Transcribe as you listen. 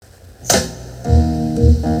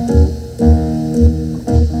Welcome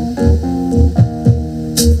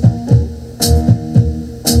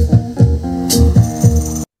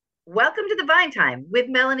to the Vine Time with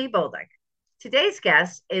Melanie Bolduc. Today's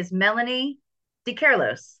guest is Melanie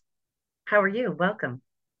DeCarolis. How are you? Welcome.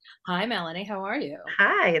 Hi, Melanie. How are you?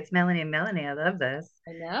 Hi, it's Melanie and Melanie. I love this.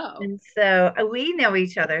 I know. And so we know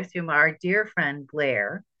each other through our dear friend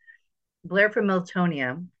Blair. Blair from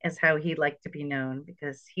Miltonia is how he liked to be known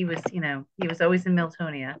because he was always in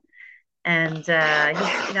Miltonia. And he's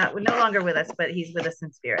not no longer with us, but he's with us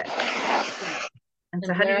in spirit. And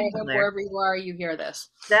so, And how do Blair, you I do, hope Blair? wherever you are, you hear this.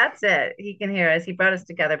 That's it. He can hear us. He brought us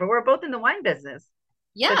together, but we're both in the wine business. So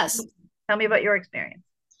Yes. tell me about your experience.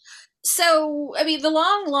 So, I mean, the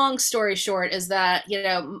long story short is that,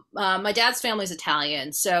 my dad's family is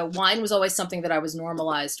Italian. So wine was always something that I was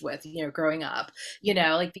normalized with, growing up,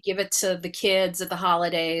 like to give it to the kids at the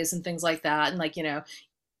holidays and things like that. And like,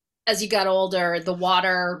 as you got older, the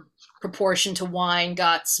water proportion to wine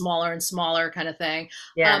got smaller and smaller kind of thing.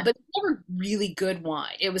 Yeah. But never really good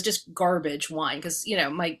wine. It was just garbage wine because,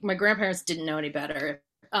 my grandparents didn't know any better.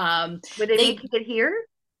 Were they They making it here?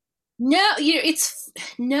 no, it's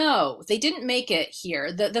no, they didn't make it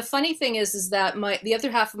here. The funny thing is that the other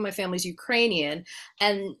half of my family is Ukrainian,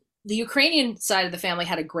 and the Ukrainian side of the family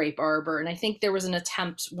had a grape arbor, and I think there was an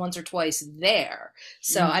attempt once or twice there.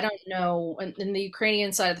 So I Mm. don't know. And the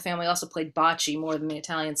Ukrainian side of the family also played bocce more than the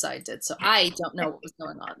Italian side did. So I don't know what was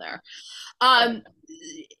going on there. Um,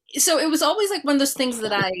 so it was always like one of those things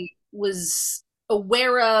that I was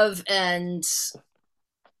aware of, and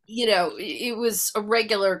it was a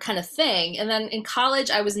regular kind of thing. And then in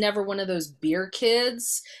college, I was never one of those beer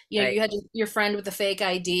kids. Right. You had your friend with the fake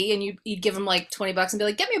ID, and you'd give him like $20 and be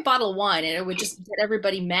like, "Get me a bottle of wine," and it would just get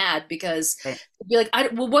everybody mad because Right. they'd be like,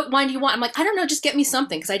 "Well, what wine do you want?" I'm like, "I don't know, just get me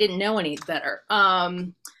something," because I didn't know any better.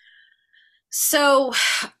 So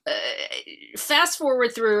uh, fast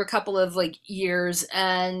forward through a couple of like years,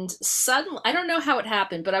 and suddenly I don't know how it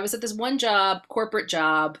happened, but I was at this one job, corporate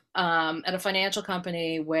job, at a financial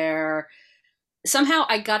company where somehow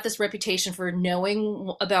I got this reputation for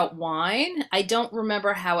knowing about wine. I don't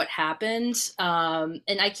remember how it happened, and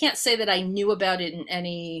I can't say that I knew about it in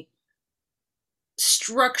any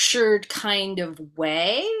structured kind of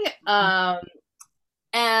way. Mhm.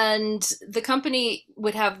 And the company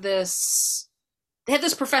would have this they had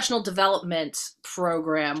this professional development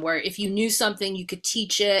program where if you knew something you could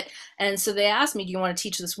teach it. And so they asked me, "Do you want to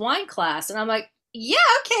teach this wine class?" And I'm like, "Yeah,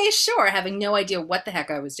 okay, sure," having no idea what the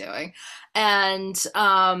heck I was doing. And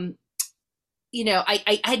I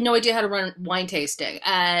had no idea how to run wine tasting.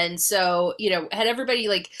 And so, had everybody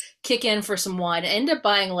like kick in for some wine. I ended up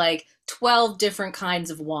buying like 12 different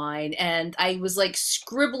kinds of wine. And I was like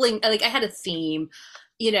scribbling, like I had a theme,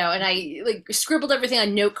 and I like scribbled everything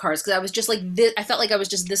on note cards because I was just like this, I felt like I was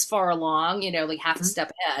just this far along, like half a Mhm.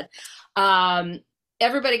 step ahead. Um,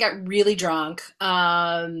 Everybody got really drunk.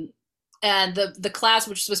 And the class,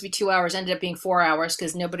 which was supposed to be 2 hours, ended up being 4 hours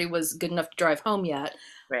because nobody was good enough to drive home yet.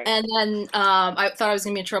 Right. And then I thought I was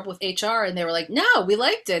going to be in trouble with HR, and they were like, "No, we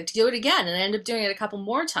liked it. Do it again." And I ended up doing it a couple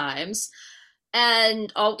more times,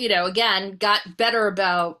 and again, got better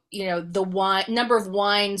about the wine number of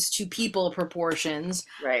wines to people proportions.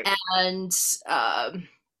 Right. And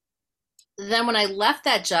then when I left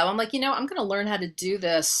that job, I'm like, I'm going to learn how to do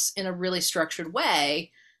this in a really structured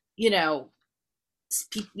way. You know,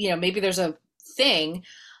 Maybe there's a thing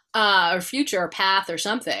or future or path or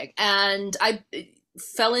something. And I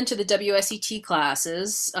fell into the WSET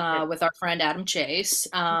classes Okay. with our friend Adam Chase.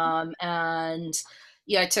 Mhm. And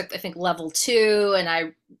yeah, I took, I think, level 2, and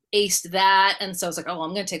I aced that. And so I was like, "Oh,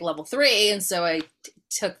 I'm going to take level 3." And so I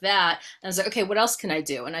took that, and I was like, "Okay, what else can I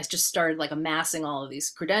do?" And I just started like amassing all of these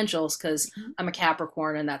credentials because Mhm. I'm a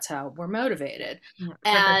Capricorn, and that's how we're motivated. Yeah, perfect.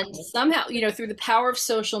 And somehow, through the power of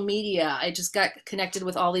social media, I just got connected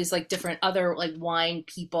with all these like different other like wine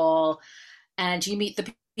people, and you meet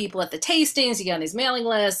the people at the tastings, you get on these mailing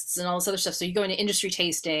lists and all this other stuff. So you go into industry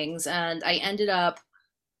tastings, and I ended up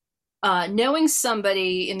knowing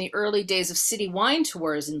somebody in the early days of city wine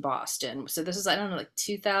tours in Boston. So this is, I don't know, like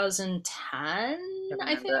 2010, I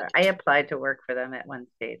I think. remember I applied to work for them at one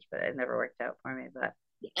stage, but it never worked out for me. But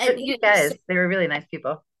And good guys. They were really nice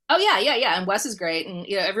people. oh yeah, yeah, yeah. And Wes is great, and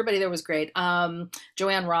everybody there was great.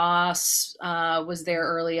 Joanne Ross was there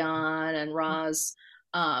early on, and Roz,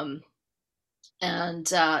 um, and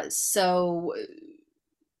so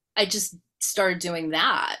I just started doing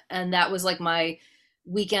that, and that was like my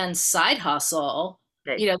weekend side hustle.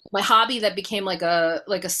 Okay. My hobby that became like a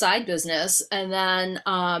side business, and then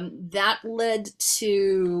that led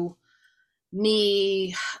to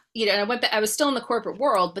me. I went back, I was still in the corporate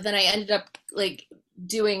world, but then I ended up like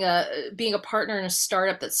doing a being a partner in a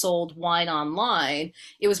startup that sold wine online.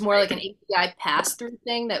 It was more Right. like an API pass through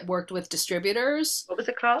thing that worked with distributors. What was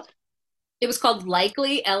it called? It was called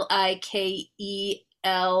Likely, Likelii.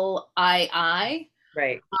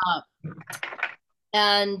 Right.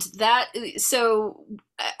 And that, so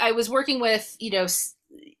I was working with,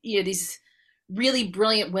 these really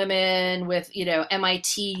brilliant women with,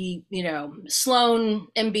 MIT, Sloan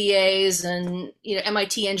MBAs and,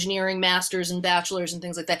 MIT engineering masters and bachelors and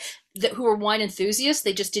things like that who were wine enthusiasts.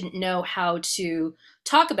 They just didn't know how to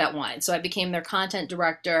talk about wine. So I became their content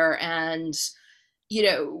director, and,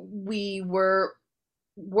 we were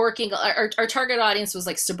working, our target audience was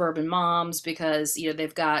like suburban moms because,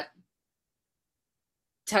 they've got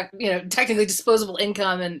technically disposable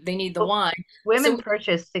income and they need the Well, wine. women So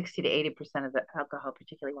purchase 60 to 80% of the alcohol,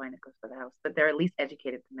 particularly wine that goes for the house, but they're at least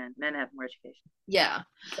educated than men. Men have more education. yeah.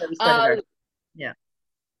 So we started Um, our, yeah.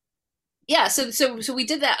 yeah, so we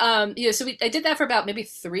did that. I did that for about maybe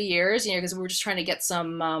 3 years, because we were just trying to get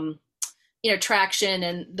some traction.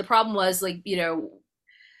 And the problem was, like,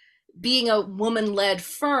 being a woman-led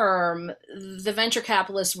firm, the venture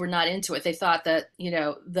capitalists were not into it. They thought that,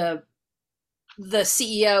 the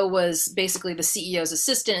CEO was basically the CEO's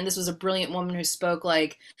assistant, and this was a brilliant woman who spoke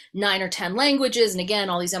like 9 or 10 languages, and again,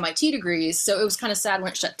 all these MIT degrees. So it was kind of sad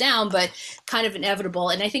when it shut down, but kind of inevitable.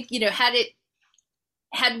 And I think,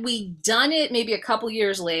 had we done it maybe a couple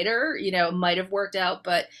years later, it might have worked out.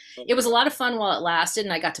 But it was a lot of fun while it lasted,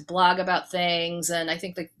 and I got to blog about things. And I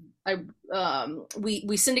think that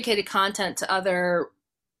we syndicated content to other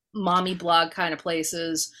mommy blog kind of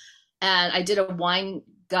places, and I did a wine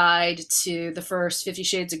guide to the first 50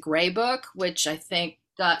 Shades of Grey book, which I think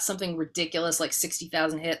got something ridiculous like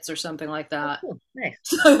 60,000 hits or something like Oh, that. cool. Nice.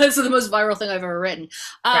 So that's the most viral thing I've ever written.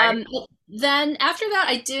 Right. Um, then after that,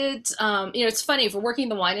 I did, it's funny, for working in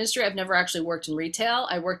the wine industry, I've never actually worked in retail.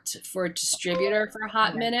 I worked for a distributor for a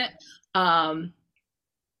hot Yeah. minute. Um,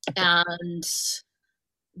 and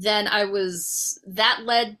then that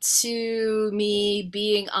led to me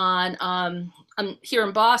being on, I'm here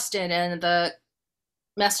in Boston, and the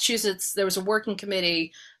Massachusetts, there was a working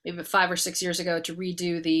committee maybe 5 or 6 years ago to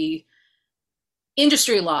redo the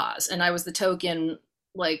industry laws, and I was the token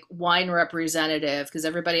like wine representative because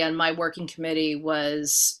everybody on my working committee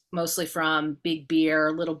was mostly from big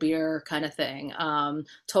beer, little beer kind of thing.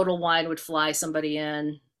 Total Wine would fly somebody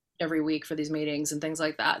in every week for these meetings and things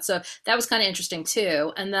like that. So that was kind of interesting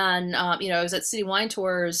too. And then, I was at City Wine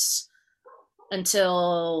Tours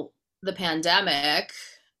until the pandemic.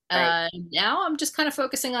 Right. Now I'm just kind of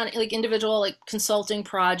focusing on like individual like consulting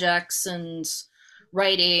projects and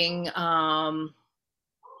writing. And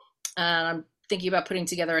I'm thinking about putting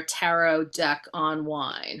together a tarot deck on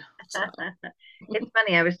wine. So, It's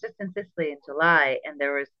funny. I was just in Sicily in July, and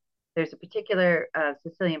there's a particular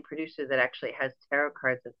Sicilian producer that actually has tarot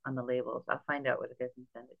cards on the labels. I'll find out what it is and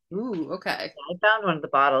send it to you. ooh, okay. I found one of the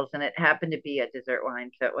bottles, and it happened to be a dessert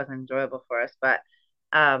wine, so it wasn't enjoyable for us. But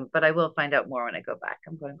I will find out more when I go back.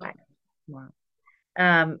 I'm going back tomorrow.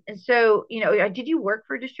 And so, did you work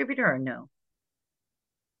for a distributor or no?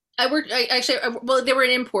 Well, they were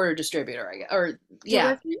an importer distributor, I guess, or Who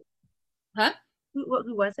yeah. was it? Huh? Who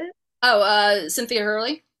was it? Oh, Cynthia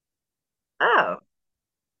Hurley. Oh,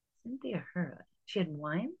 Cynthia Hurley. She had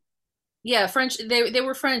wine. Yeah, French. They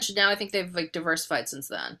were French. Now I think they've like diversified since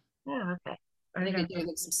then. Oh, okay. I I think they don't do know.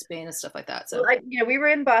 like some Spain and stuff like that. Well, So, we were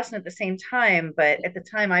in Boston at the same time, but at the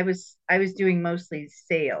time I was doing mostly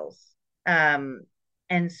sales. Um,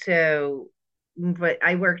 and so, but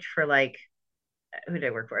I worked for like, who did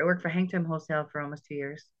I work for? I worked for Hang Time Wholesale for almost 2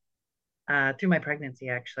 years, through my pregnancy,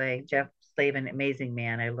 actually. Jeff Slavin, amazing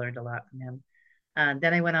man. I learned a lot from him.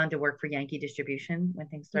 Then I went on to work for Yankee Distribution when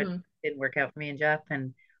things started mhm. didn't work out for me and Jeff.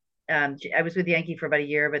 And I was with Yankee for about a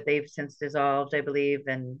year, but they've since dissolved, I believe.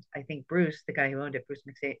 And I think Bruce, the guy who owned it, Bruce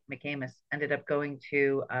McCamus, ended up going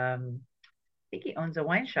to, I think he owns a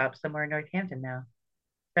wine shop somewhere in Northampton now.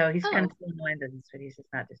 So he's kind Oh, of still in the wine business, but he's just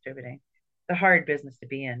not distributing. It's a hard business to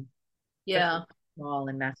be in, especially yeah, small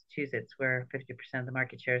in Massachusetts, where 50% of the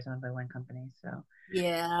market share is owned by one company. So,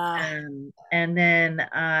 yeah. and then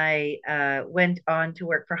I went on to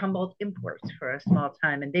work for Humboldt Imports for a small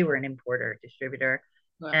time, and they were an importer distributor.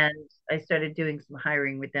 Well, And I started doing some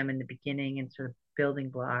hiring with them in the beginning and sort of building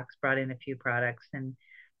blocks, brought in a few products, and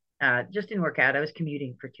just didn't work out. I was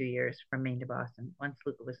commuting for 2 years from Maine to Boston. Once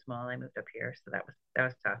Luca was small, I moved up here, so that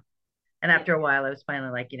was tough. And yeah, after a while, I was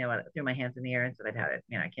finally like, what, I threw my hands in the air and said I'd had it.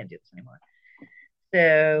 I can't do this anymore.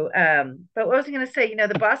 So, but what was I going to say?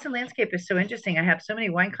 The Boston landscape is so interesting. I have so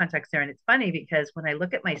many wine contacts there, and it's funny because when I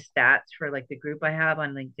look at my stats for like the group I have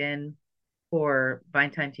on LinkedIn or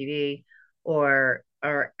Vine Time TV, or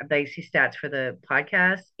are, I see stats for the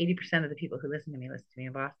podcast. 80% of the people who listen to me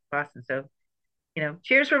in Boston. So,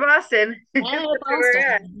 cheers for Boston. That's Yeah, where we're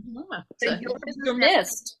at. Boston. Yeah. So So your business you're now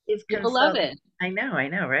missed. is You'll love consult. it. I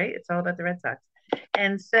know, right? It's all about the Red Sox.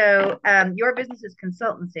 And so your business is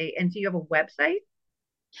consultancy. And do you have a website?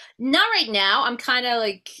 Not right now. I'm kind of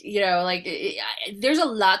like, there's a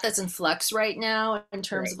lot that's in flux right now in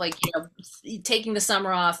terms Right. of like, taking the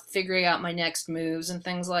summer off, figuring out my next moves and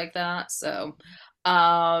things like that. So,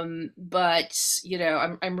 but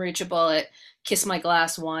I'm reachable at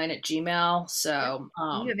kissmyglasswine at Gmail. Yep. So,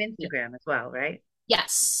 And you have yeah. Instagram as well, right?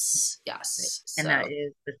 Yes, Right. yes. And So that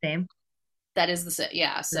is the same. that is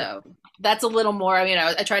yeah. So that's a little more. I mean,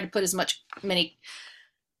 I try to put as many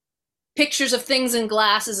pictures of things in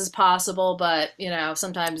glasses as possible, but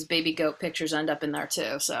sometimes baby goat pictures end up in there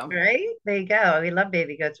too. So Right? There you go. We love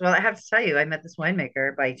baby goats. Well, I have to tell you, I met this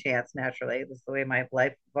winemaker by chance, naturally. This is the way my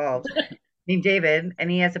life evolved. Named David, and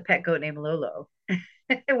he has a pet goat named Lolo.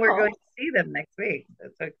 And we're going oh, to see them next week.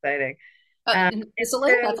 That's so exciting. And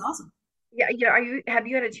Sicily, so, that's awesome. yeah, have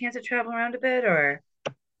you had a chance to travel around a bit or?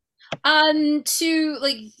 To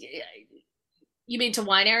like, you mean to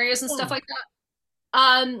wine areas and stuff Yeah. like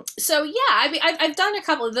that? So yeah, I mean, I've done a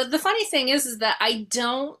couple. The funny thing is that I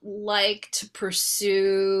don't like to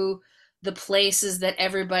pursue the places that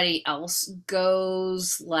everybody else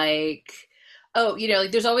goes. Like, oh,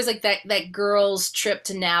 like there's always like that girls' trip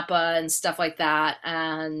to Napa and stuff like that,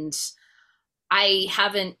 and I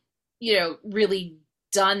haven't, really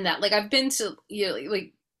done that. Like I've been to,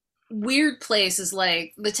 like weird places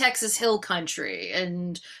like the Texas Hill Country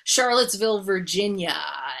and Charlottesville, Virginia,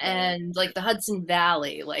 Oh, and like the Hudson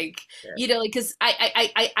Valley, like good. because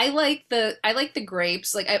I like the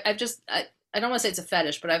grapes. Like I've just I don't want to say it's a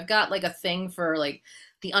fetish, but I've got like a thing for like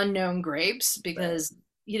the unknown grapes Right. because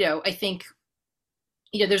I think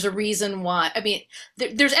there's a reason why. I mean,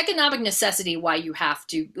 there's economic necessity why you have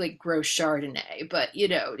to like grow Chardonnay, but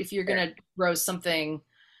if you're Sure. gonna grow something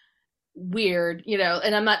weird,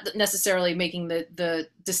 and I'm not necessarily making the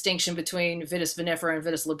distinction between Vitis vinifera and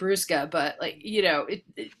Vitis labrusca, but like,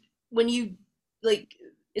 when you like,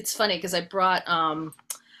 it's funny because I brought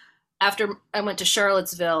after I went to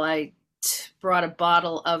Charlottesville, brought a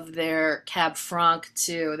bottle of their Cab Franc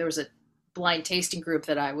to. There was a blind tasting group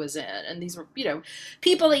that I was in, and these were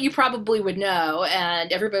people that you probably would know,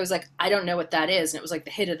 and everybody was like, "I don't know what that is," and it was like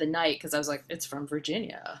the hit of the night because I was like, "It's from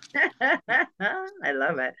Virginia." I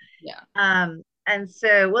love it. Yeah. And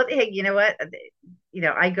so, well, hey, you know what?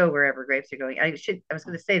 I go wherever grapes are going. I was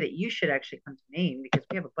going to say that you should actually come to Maine because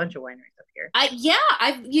we have a bunch of wineries up here.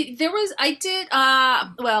 There was I did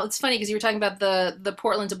well, it's funny because you were talking about the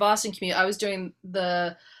Portland to Boston commute. I was doing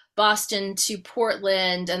the Boston to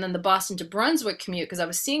Portland and then the Boston to Brunswick commute because I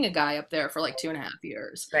was seeing a guy up there for like 2.5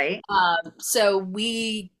 years. Right? So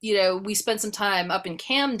we spent some time up in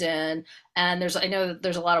Camden, and I know that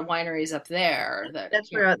there's a lot of wineries up there that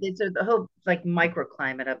That's where it's the whole like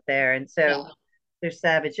microclimate up there. And so yeah, there's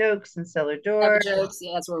Savage Oaks and Cellar Door. Savage Oaks,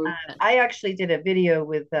 yeah, that's where we went. I actually did a video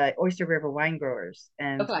with Oyster River wine growers,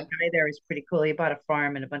 and the Okay. guy there is pretty cool. He bought a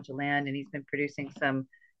farm and a bunch of land, and he's been producing some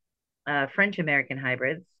French American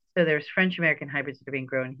hybrids. So there's French American hybrids that are being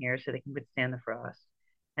grown here, so they can withstand the frost.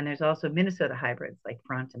 And there's also Minnesota hybrids like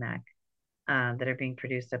Frontenac that are being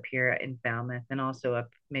produced up here in Falmouth and also up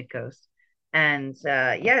mid coast. And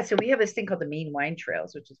yeah, so we have this thing called the Maine Wine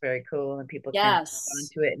Trails, which is very cool, and people can go Yes.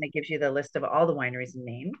 onto it, and it gives you the list of all the wineries in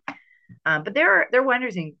Maine. But there are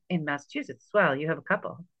wineries in Massachusetts as well. You have a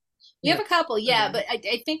couple. You You have have a couple, yeah, but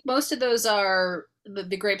I think most of those are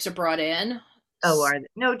the grapes are brought in.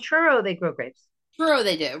 no churro? They grow grapes. True,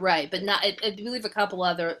 they do, right, but not. I believe a couple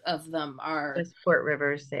other of them are. There's Fort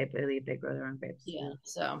Rivers. They believe they grow their own grapes Yeah, too.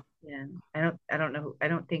 so Yeah, I don't know. I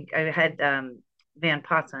don't think I had Van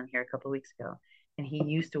Potts on here a couple of weeks ago, and he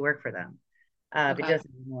used to work for them, but okay.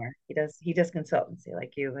 doesn't anymore. He does consultancy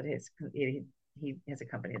like you, but he has a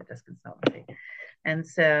company that does consultancy, and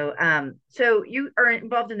so you are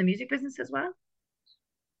involved in the music business as well.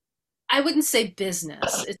 I wouldn't say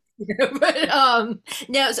business, but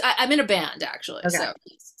no, I'm in a band actually. Okay, So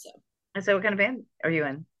and so what kind of band are you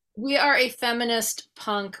in? we are a feminist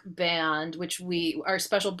punk band, which our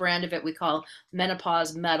special brand of it we call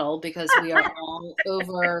menopause metal because we are all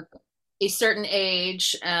over a certain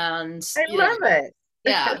age, and I love it.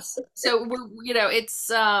 yeah, so we're it's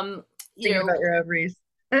Thinking about your ovaries.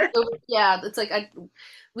 yeah, it's like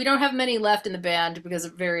we don't have many left in the band because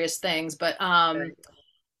of various things, but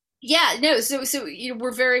yeah, no, so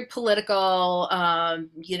we're very political,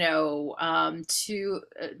 to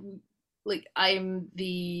like I'm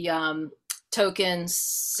the token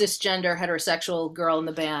cisgender heterosexual girl in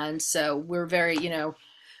the band, so we're very,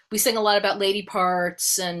 we sing a lot about lady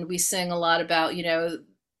parts, and we sing a lot about,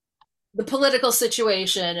 the political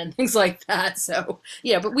situation and things like that. So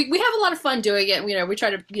yeah, but we have a lot of fun doing it. We try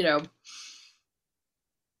to,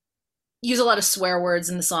 use a lot of swear words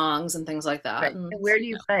in the songs and things like that. Right. And And where do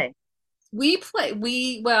you play?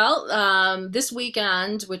 this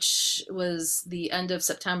weekend, which was the end of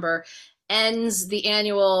September, ends the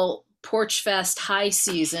annual Porch Fest high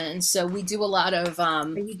season. So we do a lot of Are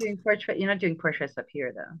you doing portrait? You're not doing portraits up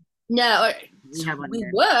here, though. no, We have one we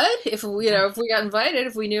here. would if we, if we got invited,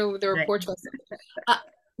 if we knew there were Right. Porch Fest.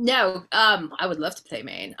 No, I would love to play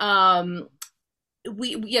Maine. So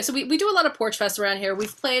we do a lot of Porch Fest around here.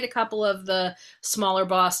 We've played a couple of the smaller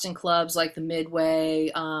Boston clubs like the Midway,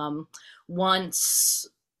 once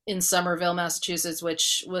in Somerville, Massachusetts,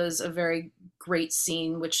 which was a very great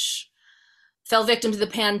scene, which fell victim to the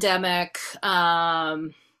pandemic.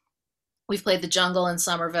 We've played the Jungle in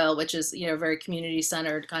Somerville, which is, a very community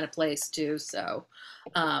centered kind of place too. So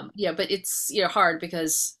yeah, but it's, hard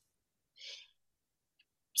because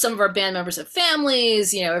some of our band members have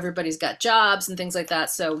families, everybody's got jobs and things like that.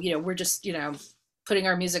 So, we're just, putting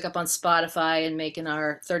our music up on Spotify and making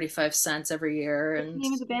our 35 cents every year. What's the And,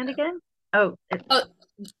 name of the band again? Oh, it's oh,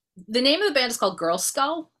 the name of the band is called Girl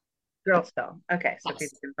Skull. Girl Skull. Okay, so Yes.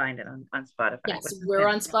 people can find it on Spotify. Yes. We're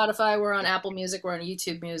on Spotify. We're on Apple Music. We're on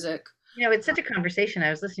YouTube Music. It's such a conversation. I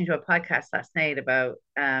was listening to a podcast last night about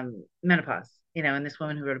menopause, and this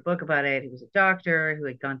woman who wrote a book about it, who was a doctor, who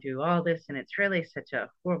had gone through all this, and it's really such a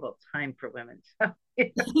horrible time for women. So,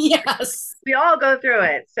 Yes. we all go through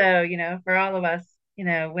it. So, for all of us,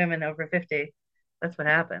 women over 50, that's what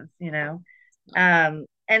happens.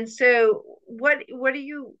 And so what do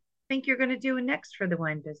you think you're going to do next for the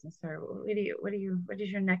wine business, or what is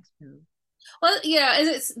your next move? Well,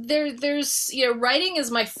 yeah, there's, writing is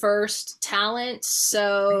my first talent, Right.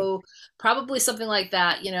 so probably something like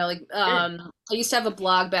that, like Good. I used to have a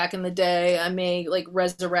blog back in the day. I may like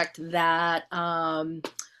resurrect that. And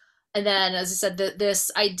then as I said, this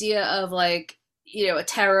idea of like, a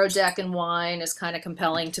tarot deck and wine is kind of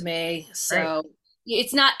compelling to me. Right. So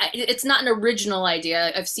it's not an original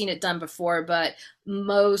idea. I've seen it done before, but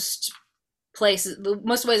most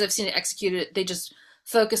most ways I've seen it executed, they just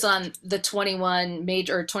focus on the 21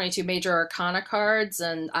 major or 22 major arcana cards,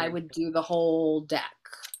 and I Right. would do the whole deck,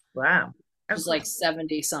 Wow. which Oh, is cool. like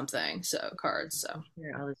 70 something so cards. So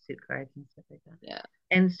Here, all the suit cards and stuff like that. yeah.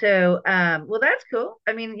 And so, well, that's cool.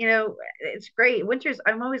 I mean, it's great.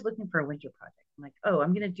 I'm always looking for a winter project. I'm like, oh,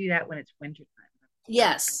 I'm going to do that when it's winter time. So,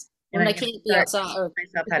 Yes. and When I'm I going to can't be start outside. teaching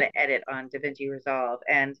myself how to edit on DaVinci Resolve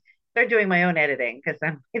and start doing my own editing because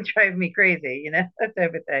it's driving me crazy, that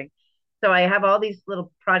type of thing. So I have all these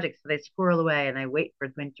little projects that I squirrel away and I wait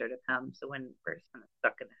for winter to come. So when we're kind of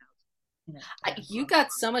stuck in the house, I have You all.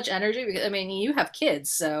 got so much energy because I mean you have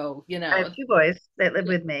kids, so I have two boys that live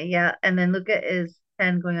with me, yeah, and then Luca is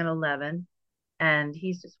 10 going on 11, and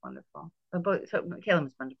he's just wonderful. So Caleb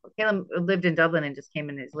is wonderful. Caleb lived in Dublin and just came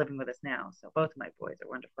and is living with us now. So both of my boys are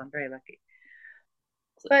wonderful. I'm very lucky.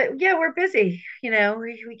 But yeah, we're busy.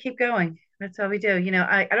 We keep going. That's all we do.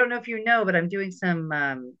 I don't know if you know, but I'm doing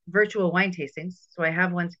some virtual wine tastings. So I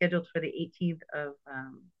have one scheduled for the 18th of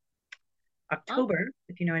oh, October.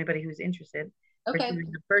 If you know anybody who's interested, we're okay. doing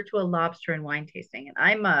a virtual lobster and wine tasting. And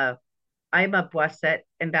I'm a Boisset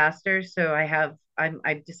ambassador, so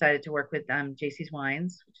I've decided to work with JC's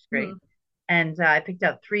Wines, which is great. Mhm. And I picked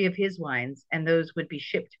out three of his wines, and those would be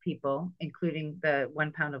shipped to people, including the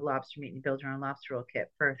 1 pound of lobster meat. And you build your own lobster roll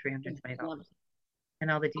kit for $320,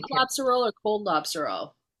 and all the Hot details. lobster roll or cold lobster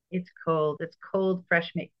roll? It's cold. It's cold,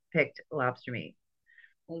 fresh picked lobster meat.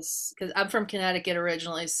 Because I'm from Connecticut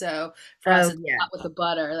originally, so for us Oh it's yeah, hot with the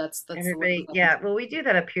butter. That's the way we everybody. go. Yeah, well, we do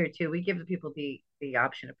that up here too. We give the people the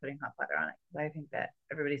option of putting hot butter on it. I think that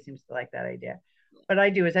everybody seems to like that idea. What I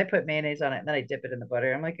do is I put mayonnaise on it and then I dip it in the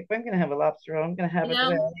butter. I'm like, if I'm gonna have a lobster roll, I'm gonna have You it the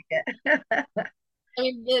way know, I like it. I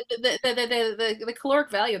mean, the caloric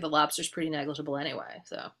value of the lobster is pretty negligible anyway.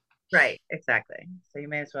 So Right, exactly. So you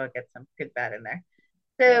may as well get some good fat in there.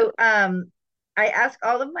 yeah. So I ask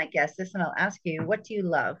all of my guests this, and I'll ask you, what do you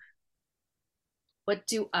love? What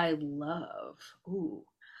do I love? Ooh.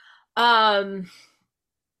 Um,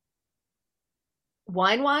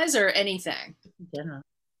 Wine wise or anything? In general.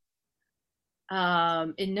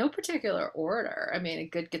 In no particular order. I mean, a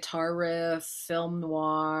good guitar riff, film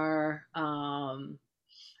noir, a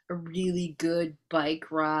really good bike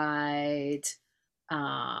ride,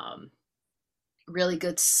 um, really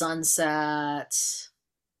good sunset,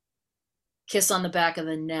 kiss on the back of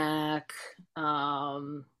the neck. I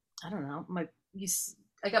don't know.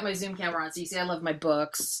 I got my Zoom camera on, so you see I love my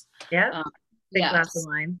books. Yeah, Um, big glass of yes.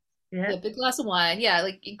 wine. Yeah, Yeah, big glass of wine. Yeah,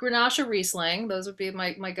 like Grenache or Riesling. Those would be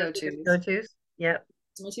my those are good go-tos. go-tos. Yep.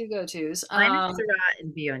 My two go-tos. Mine is Syrah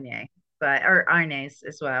and Viognier, but or Arnaz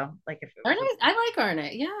as well. Like if it was a, Arnett, I like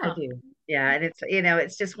Arnett. I Yeah. do. Yeah, and it's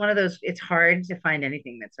it's just one of those. It's hard to find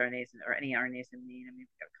anything that's Arnaz or any Arnaz in Maine. I mean, we've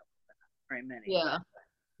got a couple, but not very many. Yeah. But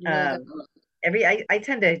Yeah. I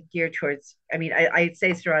tend to gear towards. I mean, I'd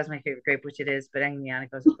say Syrah is my favorite grape, which it is, but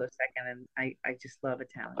Agnanico is a close second, and I just love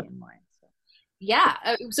Italian wine. So.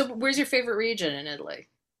 Yeah. So where's your favorite region in Italy?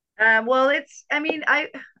 Well, it's. I mean, I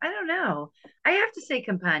don't know. I have to say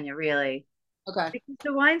Campania, really, Okay. because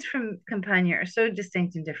the wines from Campania are so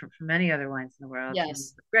distinct and different from many other wines in the world.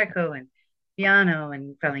 Yes. Greco and Piano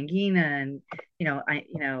and Valangina and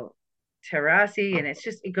Terrassi, and it's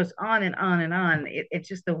just it goes on and on and on. It's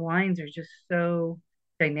just the wines are just so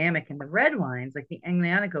dynamic, and the red wines, like the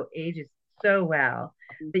Aglianico, ages so well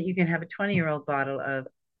that you can have a 20-year-old bottle of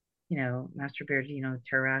Master Bergino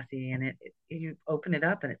Terrassi, and you open it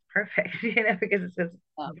up and it's perfect, because it's this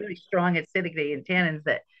really strong acidity and tannins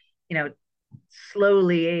that, you know,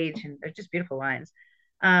 slowly age, and they're just beautiful wines.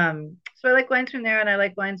 So I like wines from there, and I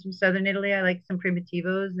like wines from southern Italy. I like some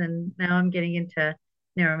Primitivos, and now I'm getting into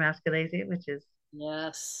Nero Mascalese, which is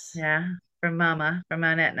Yes. yeah from Mount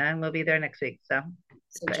Etna, and we'll be there next week. So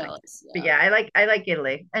So exciting. jealous. But Yeah. yeah, I like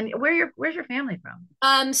Italy. And where's your family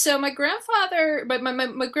from? So my grandfather, but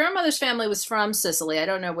my grandmother's family was from Sicily. I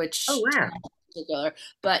don't know Oh which wow. town in particular,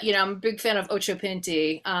 but I'm a big fan of Ocho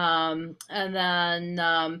Pinti. And then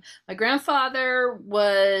my grandfather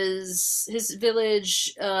was his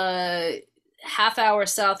village, half hour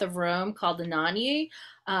south of Rome called Anagni.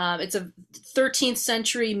 It's a 13th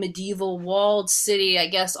century medieval walled city. I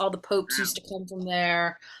guess all the popes used to come from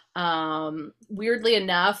there. Weirdly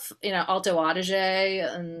enough, Alto Adige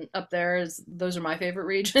and up there those are my favorite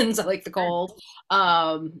regions. I like the cold.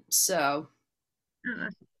 So Wow.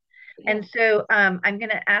 yeah. And so I'm going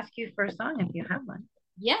to ask you for a song if you have one.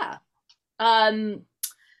 Yeah. Um,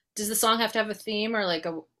 does the song have to have a theme or like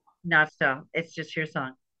a Not so. It's just your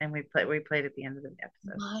song. And we played at the end of the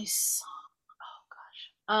episode. my song? Oh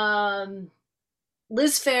gosh.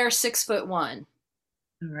 Liz Fair, 6'1".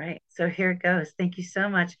 All right. So here it goes. Thank you so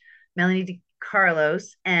much, Melanie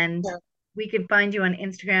DeCarolis. And Sure. we can find you on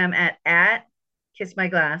Instagram at Kiss My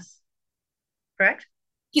Glass. Correct?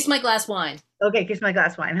 Kiss my glass wine. Okay, Kiss My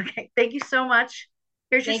Glass Wine. Okay. Thank you so much.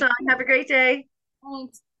 Here's your Thank song. you. Have a great day.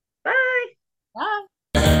 Thanks. Bye.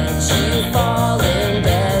 Bye.